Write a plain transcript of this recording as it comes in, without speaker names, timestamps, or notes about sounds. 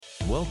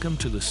Welcome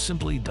to the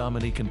Simply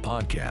Dominican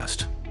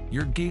podcast,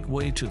 your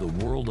gateway to the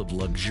world of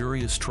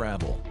luxurious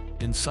travel,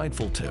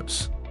 insightful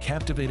tips,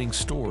 captivating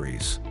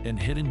stories, and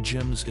hidden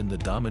gems in the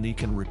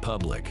Dominican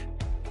Republic.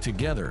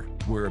 Together,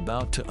 we're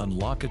about to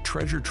unlock a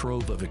treasure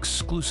trove of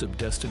exclusive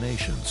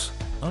destinations,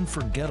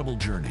 unforgettable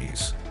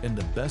journeys, and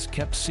the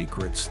best-kept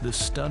secrets this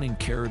stunning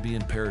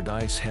Caribbean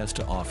paradise has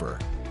to offer.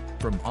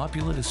 From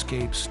opulent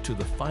escapes to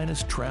the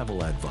finest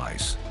travel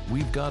advice,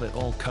 we've got it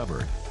all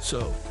covered.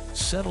 So,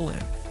 settle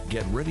in,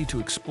 get ready to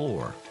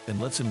explore,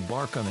 and let's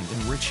embark on an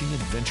enriching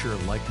adventure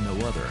like no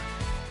other.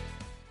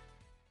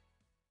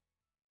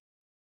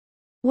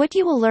 What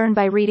you will learn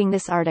by reading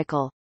this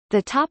article.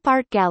 The top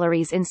art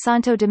galleries in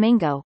Santo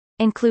Domingo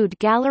include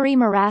Gallery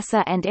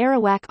Marasa and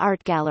Arawak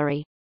Art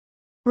Gallery.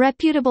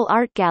 Reputable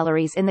art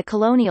galleries in the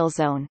colonial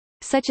zone,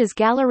 such as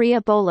Galeria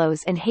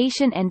Bolos and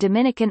Haitian and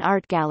Dominican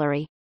Art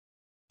Gallery.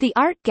 The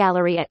art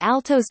gallery at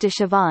Altos de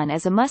Chavan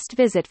is a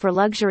must-visit for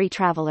luxury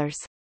travelers.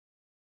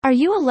 Are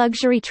you a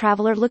luxury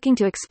traveler looking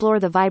to explore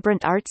the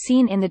vibrant art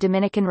scene in the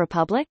Dominican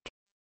Republic?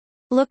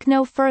 Look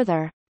no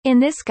further. In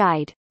this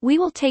guide, we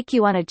will take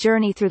you on a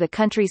journey through the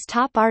country's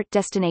top art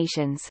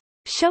destinations,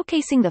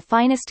 showcasing the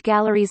finest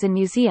galleries and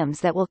museums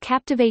that will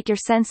captivate your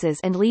senses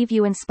and leave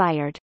you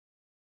inspired.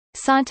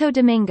 Santo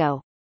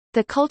Domingo,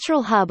 the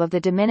cultural hub of the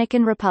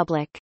Dominican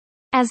Republic.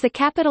 As the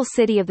capital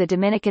city of the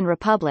Dominican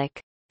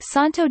Republic,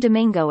 Santo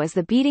Domingo is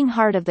the beating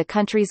heart of the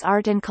country's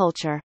art and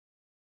culture.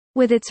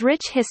 With its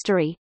rich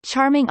history,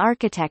 charming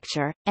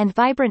architecture, and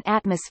vibrant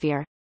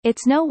atmosphere,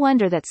 it's no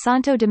wonder that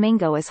Santo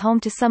Domingo is home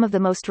to some of the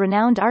most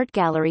renowned art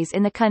galleries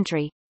in the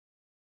country.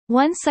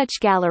 One such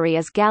gallery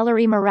is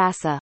Gallery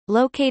Marasa,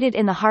 located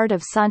in the heart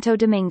of Santo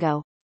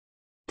Domingo.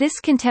 This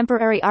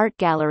contemporary art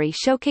gallery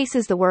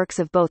showcases the works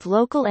of both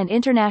local and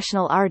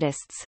international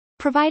artists,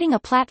 providing a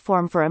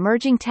platform for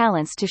emerging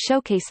talents to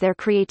showcase their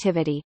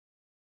creativity.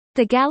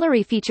 The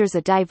gallery features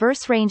a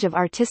diverse range of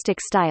artistic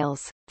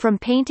styles, from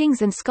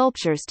paintings and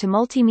sculptures to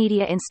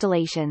multimedia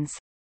installations.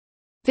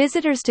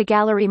 Visitors to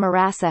Gallery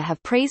Marasa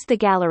have praised the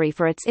gallery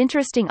for its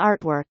interesting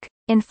artwork,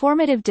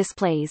 informative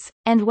displays,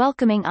 and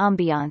welcoming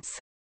ambiance.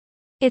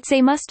 It's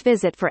a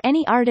must-visit for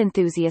any art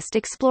enthusiast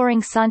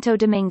exploring Santo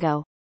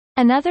Domingo.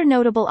 Another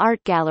notable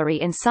art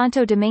gallery in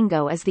Santo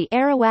Domingo is the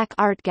Arawak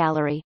Art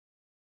Gallery.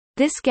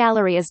 This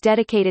gallery is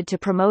dedicated to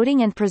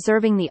promoting and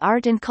preserving the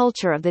art and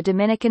culture of the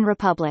Dominican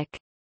Republic.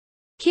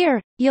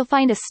 Here, you'll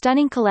find a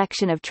stunning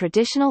collection of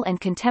traditional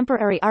and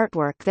contemporary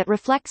artwork that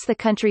reflects the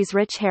country's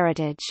rich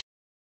heritage.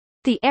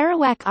 The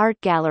Arawak Art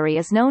Gallery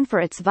is known for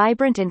its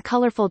vibrant and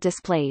colorful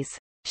displays,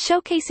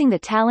 showcasing the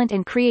talent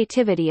and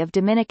creativity of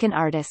Dominican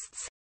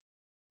artists.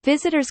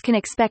 Visitors can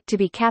expect to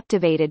be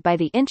captivated by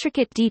the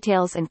intricate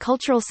details and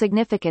cultural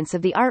significance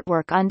of the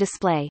artwork on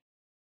display.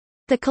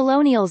 The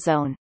Colonial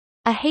Zone,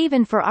 a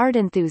haven for art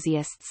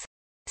enthusiasts.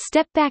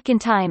 Step back in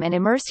time and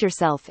immerse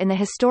yourself in the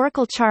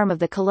historical charm of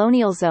the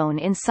Colonial Zone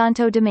in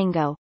Santo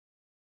Domingo.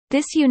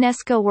 This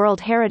UNESCO World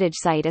Heritage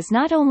Site is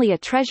not only a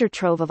treasure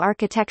trove of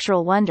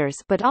architectural wonders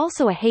but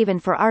also a haven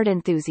for art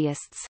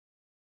enthusiasts.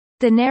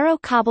 The narrow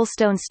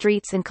cobblestone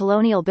streets and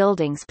colonial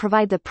buildings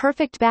provide the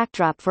perfect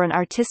backdrop for an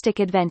artistic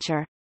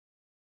adventure.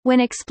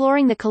 When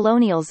exploring the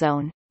Colonial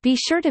Zone, be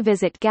sure to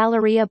visit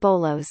Galeria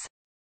Bolos.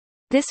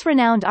 This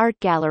renowned art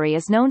gallery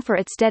is known for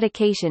its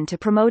dedication to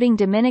promoting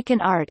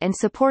Dominican art and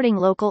supporting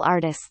local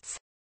artists.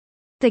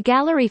 The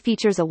gallery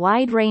features a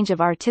wide range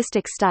of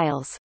artistic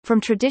styles,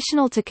 from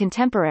traditional to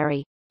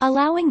contemporary,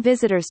 allowing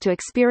visitors to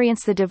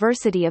experience the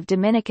diversity of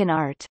Dominican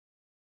art.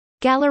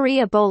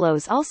 Galeria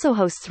Bolos also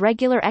hosts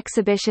regular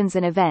exhibitions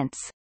and events,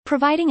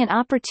 providing an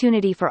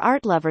opportunity for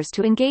art lovers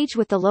to engage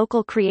with the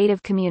local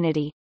creative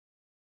community.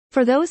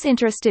 For those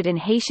interested in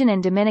Haitian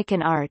and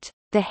Dominican art,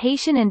 the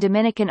Haitian and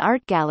Dominican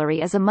Art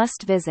Gallery is a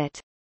must-visit.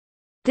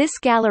 This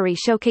gallery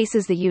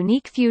showcases the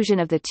unique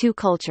fusion of the two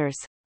cultures,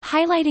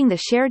 highlighting the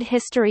shared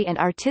history and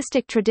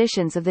artistic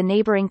traditions of the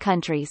neighboring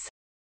countries.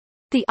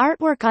 The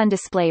artwork on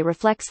display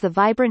reflects the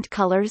vibrant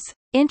colors,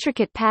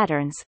 intricate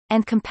patterns,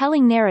 and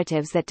compelling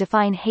narratives that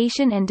define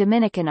Haitian and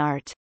Dominican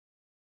art.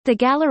 The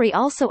gallery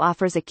also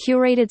offers a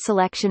curated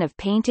selection of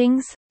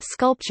paintings,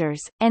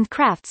 sculptures, and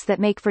crafts that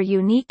make for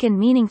unique and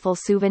meaningful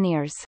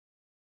souvenirs.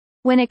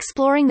 When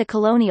exploring the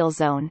Colonial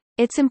Zone,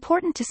 it's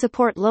important to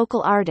support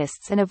local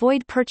artists and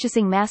avoid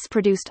purchasing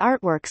mass-produced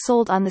artwork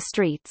sold on the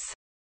streets.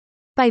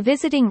 By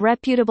visiting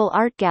reputable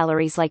art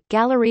galleries like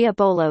Galeria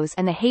Bolos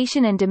and the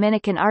Haitian and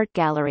Dominican Art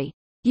Gallery,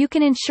 you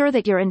can ensure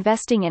that you're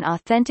investing in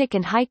authentic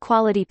and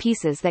high-quality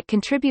pieces that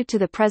contribute to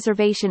the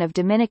preservation of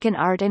Dominican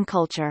art and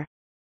culture.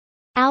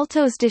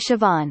 Altos de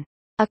Chavan,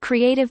 a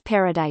creative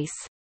paradise.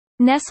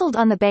 Nestled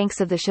on the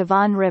banks of the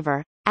Chavan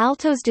River,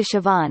 Altos de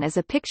Chavan is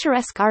a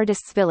picturesque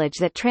artist's village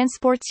that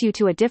transports you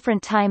to a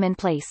different time and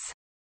place.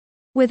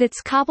 With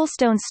its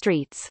cobblestone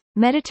streets,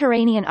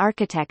 Mediterranean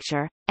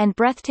architecture, and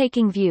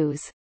breathtaking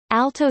views,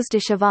 Altos de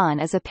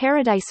Chavan is a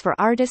paradise for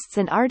artists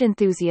and art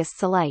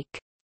enthusiasts alike.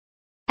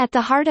 At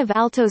the heart of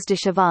Altos de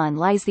Chavan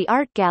lies the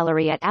Art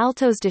Gallery at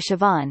Altos de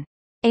Chavan,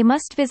 a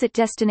must-visit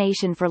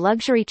destination for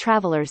luxury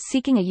travelers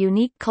seeking a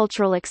unique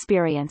cultural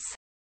experience.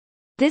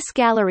 This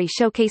gallery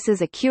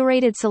showcases a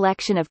curated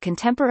selection of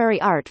contemporary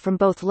art from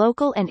both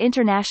local and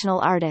international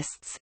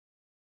artists.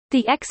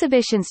 The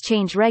exhibitions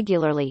change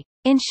regularly,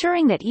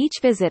 ensuring that each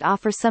visit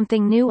offers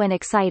something new and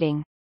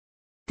exciting.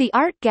 The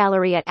art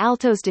gallery at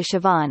Altos de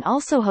Chavannes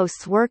also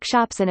hosts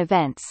workshops and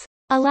events,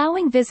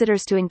 allowing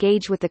visitors to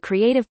engage with the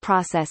creative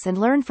process and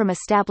learn from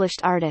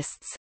established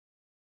artists.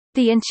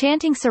 The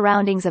enchanting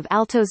surroundings of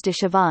Altos de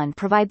Chavannes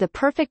provide the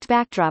perfect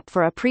backdrop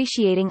for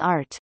appreciating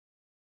art.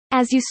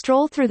 As you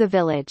stroll through the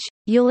village,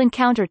 you'll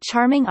encounter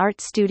charming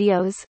art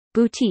studios,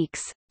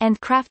 boutiques,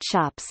 and craft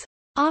shops,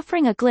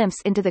 offering a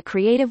glimpse into the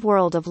creative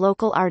world of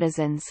local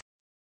artisans.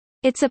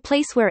 It's a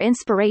place where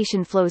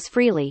inspiration flows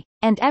freely,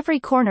 and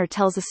every corner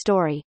tells a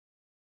story.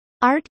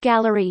 Art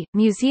Gallery,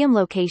 Museum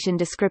Location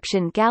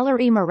Description: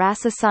 Gallery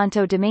Marasa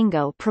Santo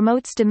Domingo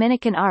promotes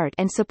Dominican art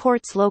and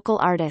supports local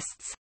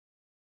artists.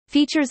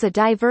 Features a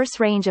diverse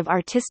range of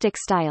artistic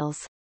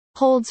styles.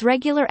 Holds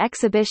regular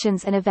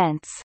exhibitions and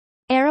events.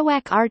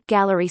 Arawak Art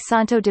Gallery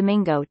Santo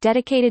Domingo,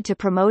 dedicated to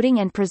promoting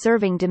and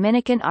preserving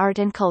Dominican art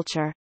and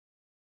culture.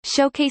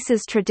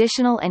 Showcases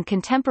traditional and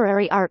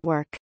contemporary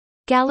artwork.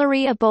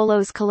 Galeria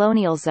Bolos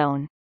Colonial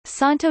Zone,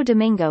 Santo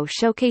Domingo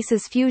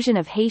showcases fusion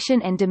of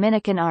Haitian and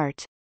Dominican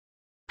art.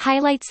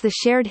 Highlights the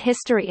shared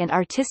history and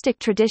artistic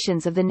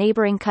traditions of the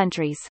neighboring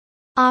countries.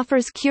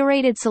 Offers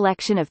curated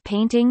selection of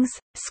paintings,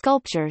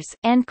 sculptures,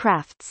 and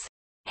crafts.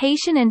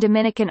 Haitian and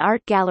Dominican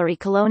Art Gallery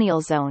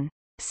Colonial Zone,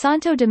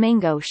 Santo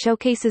Domingo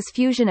showcases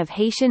fusion of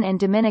Haitian and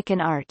Dominican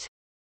art.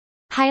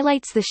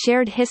 Highlights the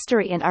shared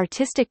history and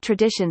artistic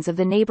traditions of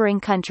the neighboring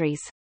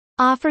countries.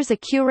 Offers a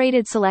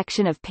curated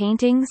selection of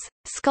paintings,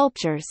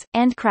 sculptures,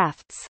 and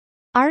crafts.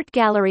 Art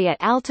Gallery at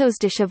Altos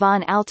de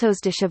Chavannes. Altos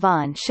de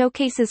Chavannes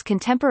showcases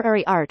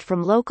contemporary art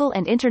from local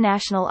and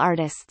international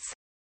artists.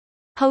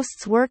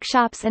 Hosts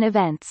workshops and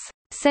events.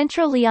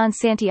 Centro Leon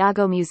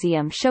Santiago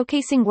Museum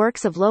showcasing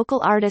works of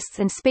local artists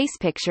and space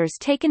pictures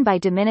taken by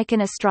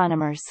Dominican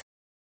astronomers.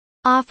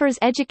 Offers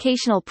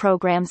educational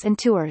programs and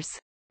tours.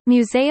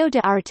 Museo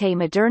de Arte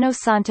Moderno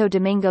Santo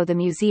Domingo. The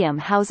museum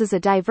houses a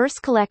diverse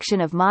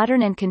collection of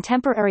modern and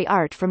contemporary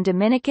art from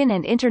Dominican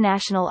and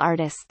international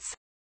artists.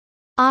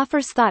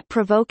 Offers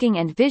thought-provoking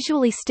and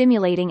visually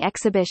stimulating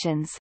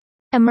exhibitions.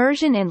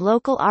 Immersion in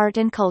local art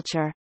and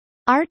culture.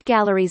 Art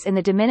galleries in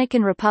the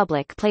Dominican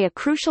Republic play a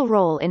crucial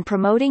role in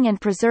promoting and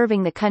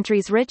preserving the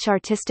country's rich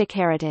artistic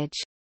heritage.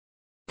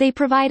 They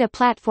provide a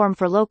platform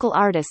for local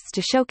artists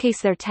to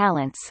showcase their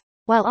talents,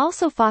 while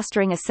also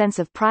fostering a sense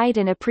of pride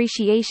and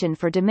appreciation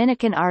for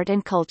Dominican art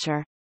and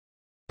culture.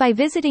 By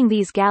visiting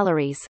these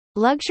galleries,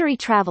 luxury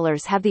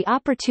travelers have the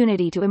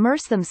opportunity to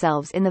immerse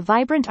themselves in the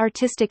vibrant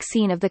artistic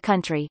scene of the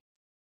country.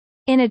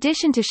 In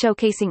addition to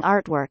showcasing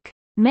artwork,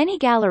 many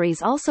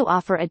galleries also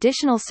offer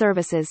additional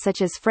services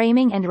such as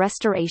framing and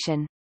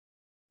restoration.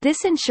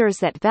 This ensures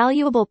that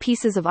valuable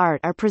pieces of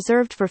art are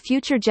preserved for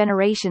future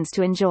generations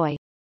to enjoy.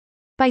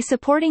 By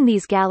supporting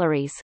these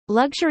galleries,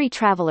 luxury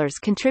travelers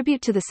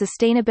contribute to the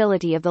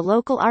sustainability of the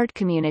local art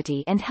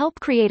community and help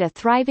create a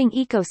thriving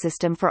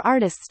ecosystem for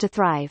artists to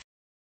thrive.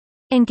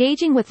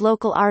 Engaging with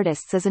local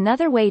artists is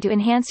another way to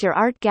enhance your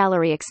art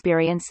gallery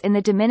experience in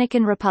the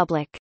Dominican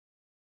Republic.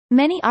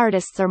 Many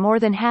artists are more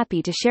than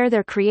happy to share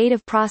their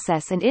creative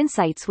process and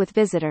insights with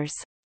visitors.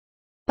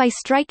 By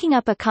striking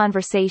up a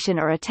conversation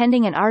or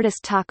attending an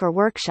artist talk or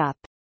workshop,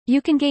 you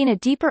can gain a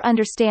deeper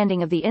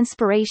understanding of the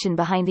inspiration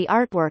behind the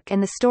artwork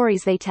and the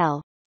stories they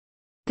tell.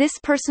 This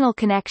personal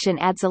connection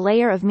adds a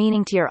layer of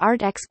meaning to your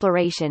art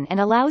exploration and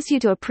allows you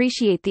to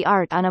appreciate the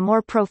art on a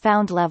more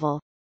profound level.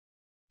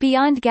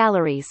 Beyond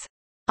galleries.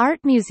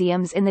 Art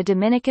museums in the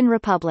Dominican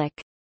Republic.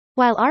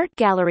 While art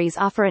galleries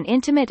offer an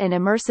intimate and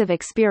immersive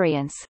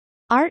experience,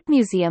 art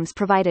museums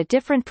provide a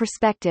different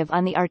perspective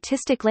on the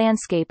artistic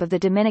landscape of the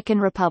Dominican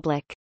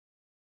Republic.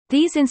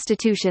 These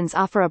institutions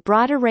offer a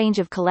broader range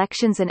of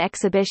collections and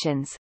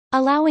exhibitions,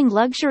 allowing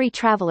luxury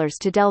travelers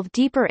to delve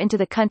deeper into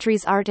the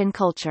country's art and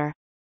culture.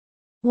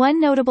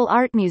 One notable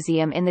art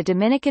museum in the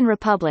Dominican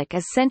Republic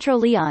is Centro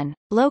Leon,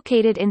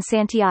 located in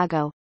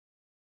Santiago.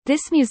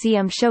 This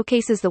museum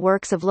showcases the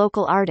works of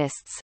local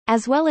artists,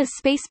 as well as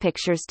space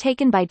pictures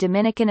taken by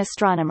Dominican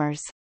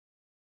astronomers.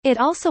 It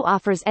also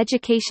offers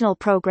educational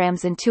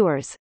programs and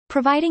tours,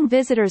 providing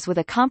visitors with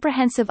a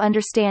comprehensive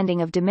understanding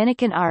of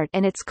Dominican art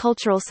and its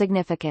cultural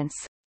significance.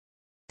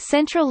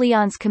 Centro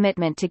Leon's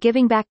commitment to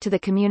giving back to the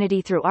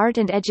community through art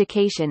and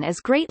education is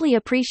greatly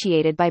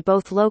appreciated by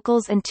both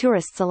locals and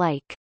tourists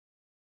alike.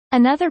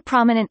 Another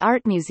prominent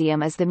art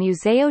museum is the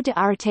Museo de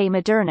Arte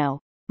Moderno,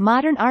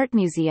 Modern Art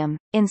Museum,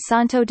 in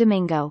Santo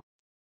Domingo.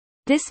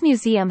 This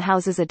museum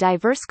houses a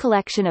diverse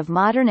collection of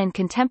modern and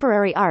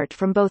contemporary art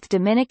from both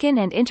Dominican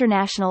and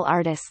international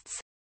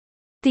artists.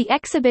 The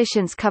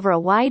exhibitions cover a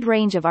wide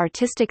range of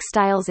artistic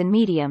styles and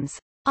mediums,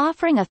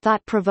 offering a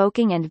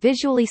thought-provoking and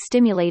visually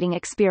stimulating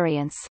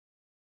experience.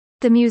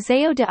 The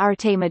Museo de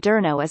Arte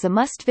Moderno is a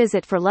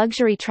must-visit for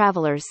luxury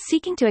travelers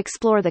seeking to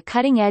explore the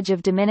cutting edge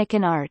of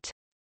Dominican art.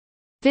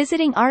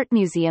 Visiting art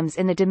museums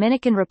in the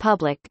Dominican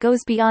Republic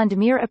goes beyond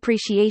mere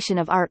appreciation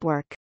of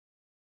artwork.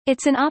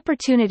 It's an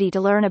opportunity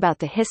to learn about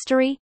the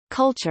history,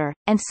 culture,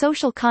 and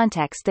social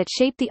context that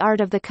shape the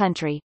art of the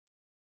country.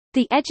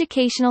 The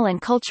educational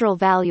and cultural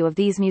value of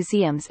these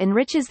museums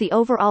enriches the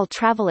overall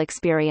travel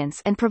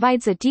experience and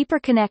provides a deeper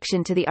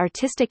connection to the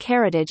artistic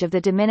heritage of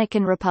the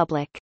Dominican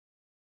Republic.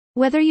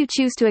 Whether you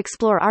choose to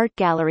explore art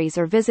galleries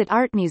or visit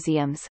art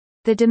museums,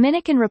 the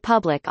Dominican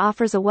Republic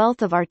offers a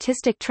wealth of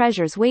artistic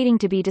treasures waiting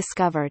to be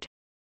discovered.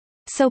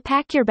 So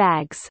pack your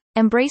bags,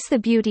 embrace the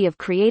beauty of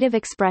creative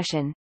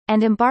expression,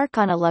 and embark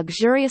on a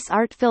luxurious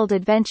art-filled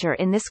adventure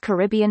in this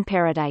Caribbean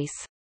paradise.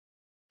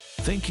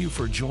 Thank you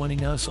for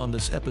joining us on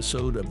this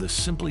episode of the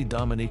Simply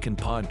Dominican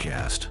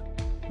podcast.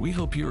 We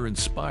hope you're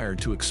inspired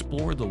to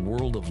explore the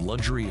world of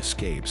luxury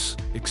escapes,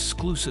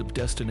 exclusive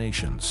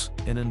destinations,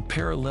 and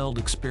unparalleled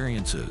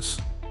experiences.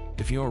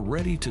 If you're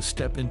ready to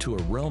step into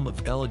a realm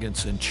of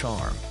elegance and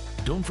charm,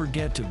 don't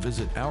forget to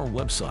visit our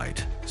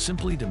website,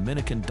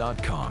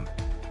 simplydominican.com,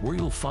 where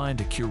you'll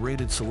find a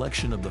curated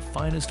selection of the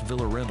finest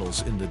villa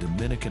rentals in the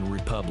Dominican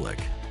Republic.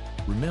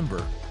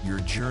 Remember, your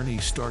journey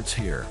starts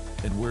here,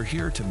 and we're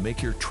here to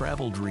make your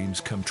travel dreams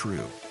come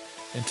true.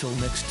 Until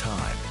next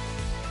time,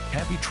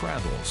 happy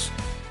travels.